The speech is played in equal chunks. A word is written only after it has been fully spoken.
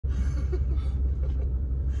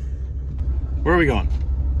Where are we going?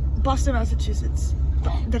 Boston, Massachusetts.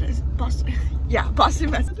 That is Boston. Yeah,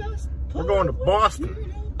 Boston, Massachusetts. We're going to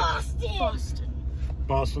Boston. Boston. Boston.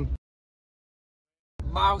 Boston.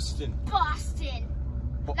 Boston. Boston.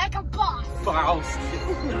 Like a boss. Boston.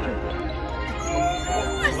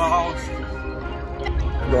 Boston.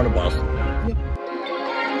 We're going to Boston.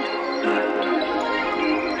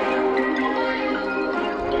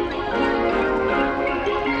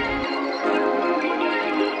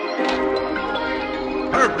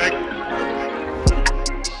 Perfect.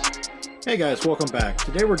 Hey guys, welcome back.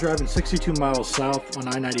 Today we're driving 62 miles south on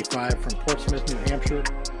I-95 from Portsmouth, New Hampshire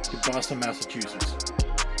to Boston, Massachusetts.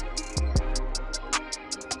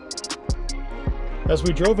 As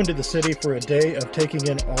we drove into the city for a day of taking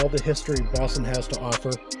in all the history Boston has to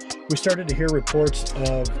offer, we started to hear reports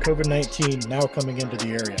of COVID-19 now coming into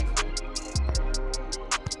the area.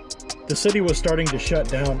 The city was starting to shut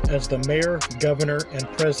down as the mayor, governor, and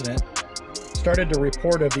president started to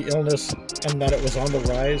report of the illness and that it was on the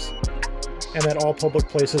rise, and that all public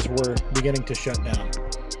places were beginning to shut down.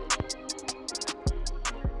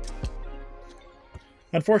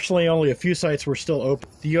 Unfortunately, only a few sites were still open.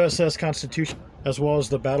 The USS Constitution, as well as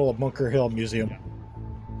the Battle of Bunker Hill Museum.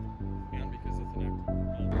 And because it's an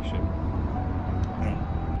airship.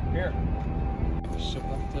 Here. Ship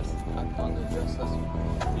like this. I've done the USS.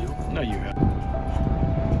 You? No, you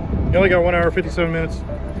haven't. You only got 1 hour, 57 minutes.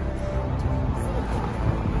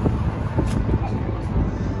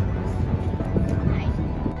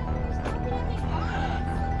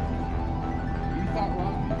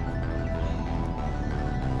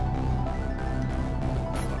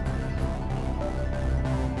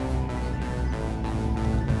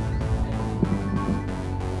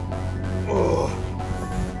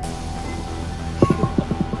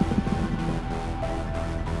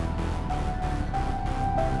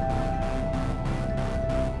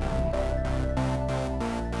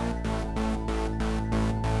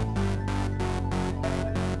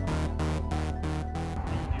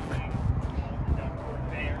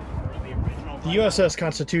 The USS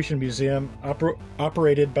Constitution Museum,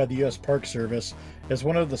 operated by the U.S. Park Service, is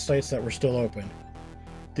one of the sites that were still open.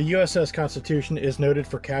 The USS Constitution is noted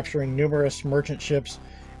for capturing numerous merchant ships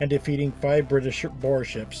and defeating 5 British war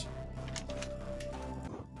ships.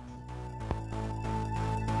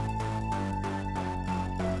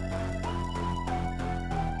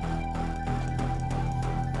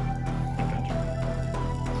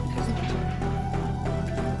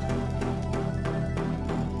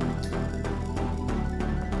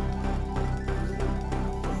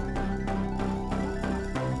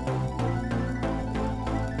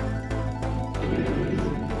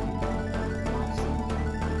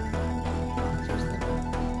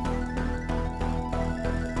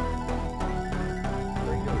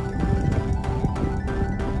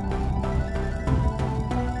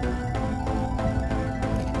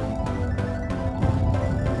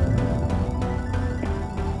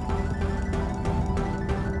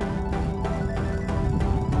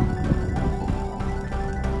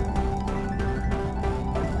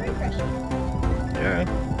 Yeah.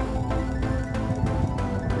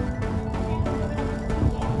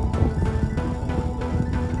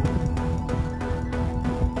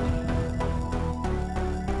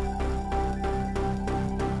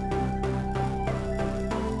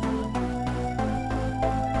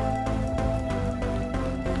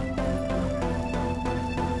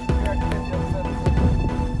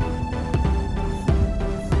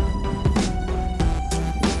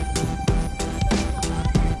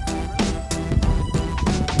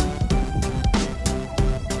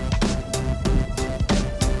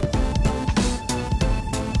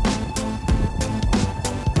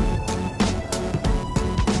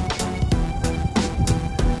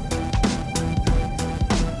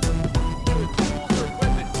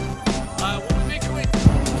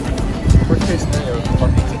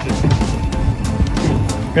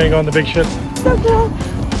 Gonna go on the big ship. So cool.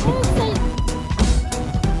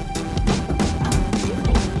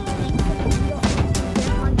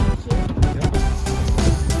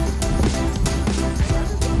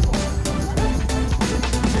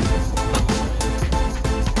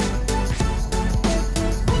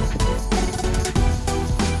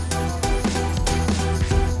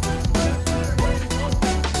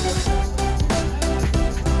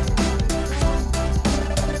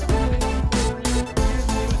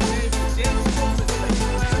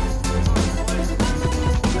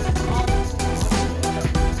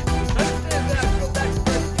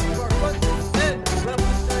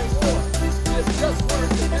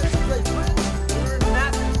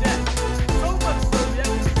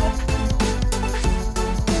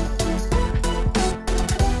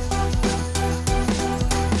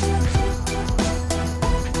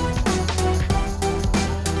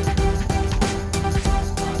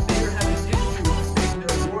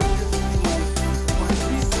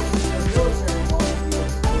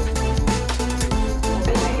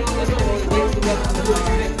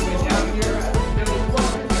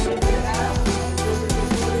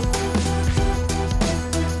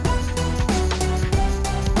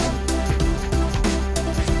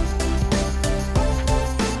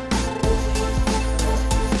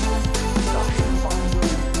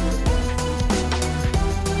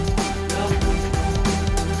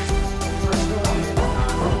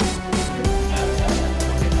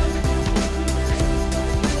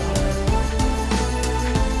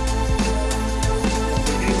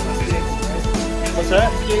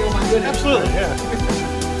 good. Absolutely, yeah.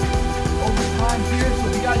 Over time here, so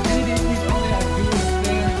we got daily people only have to do is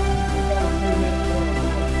stand. We got a 30-minute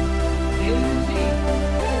daily routine.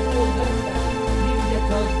 Everyone does that. You need to get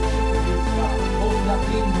done to the spot. Most of that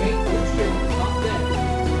being weight, good shit, not dead.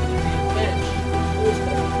 Bench, full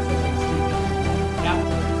step,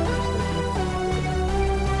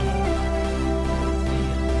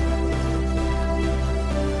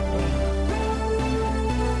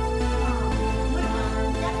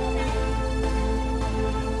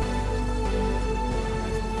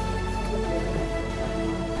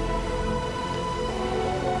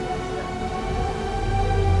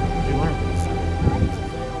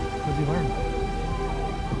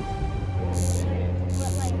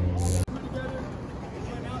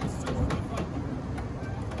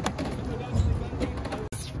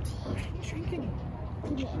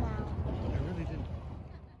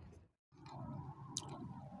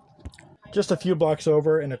 Just a few blocks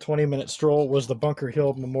over and a 20-minute stroll was the Bunker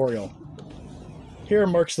Hill Memorial. Here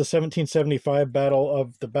marks the 1775 Battle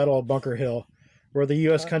of Bunker Hill, where the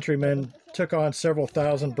U.S. countrymen took on several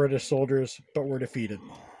thousand British soldiers but were defeated.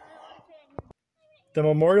 The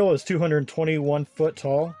memorial is 221 foot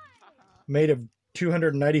tall, made of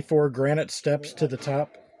 294 granite steps to the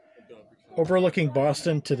top, overlooking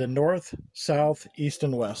Boston to the north, south, east,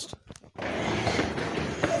 and west.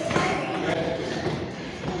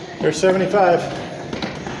 There's 75.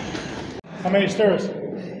 How many stairs?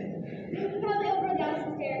 Probably over a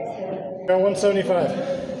thousand stairs. Got 175.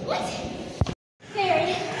 What?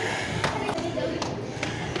 Stairs.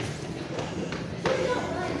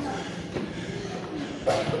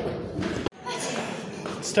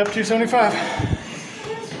 Step 275.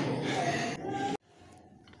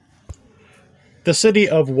 The city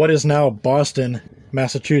of what is now Boston,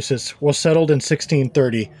 Massachusetts, was settled in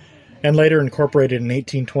 1630 and later incorporated in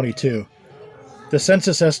 1822. The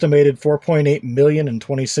census estimated 4.8 million in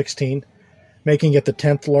 2016, making it the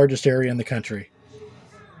 10th largest area in the country.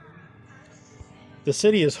 The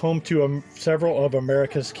city is home to several of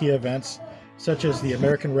America's key events, such as the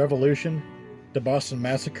American Revolution, the Boston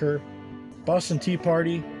Massacre, Boston Tea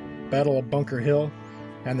Party, Battle of Bunker Hill,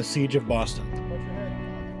 and the Siege of Boston.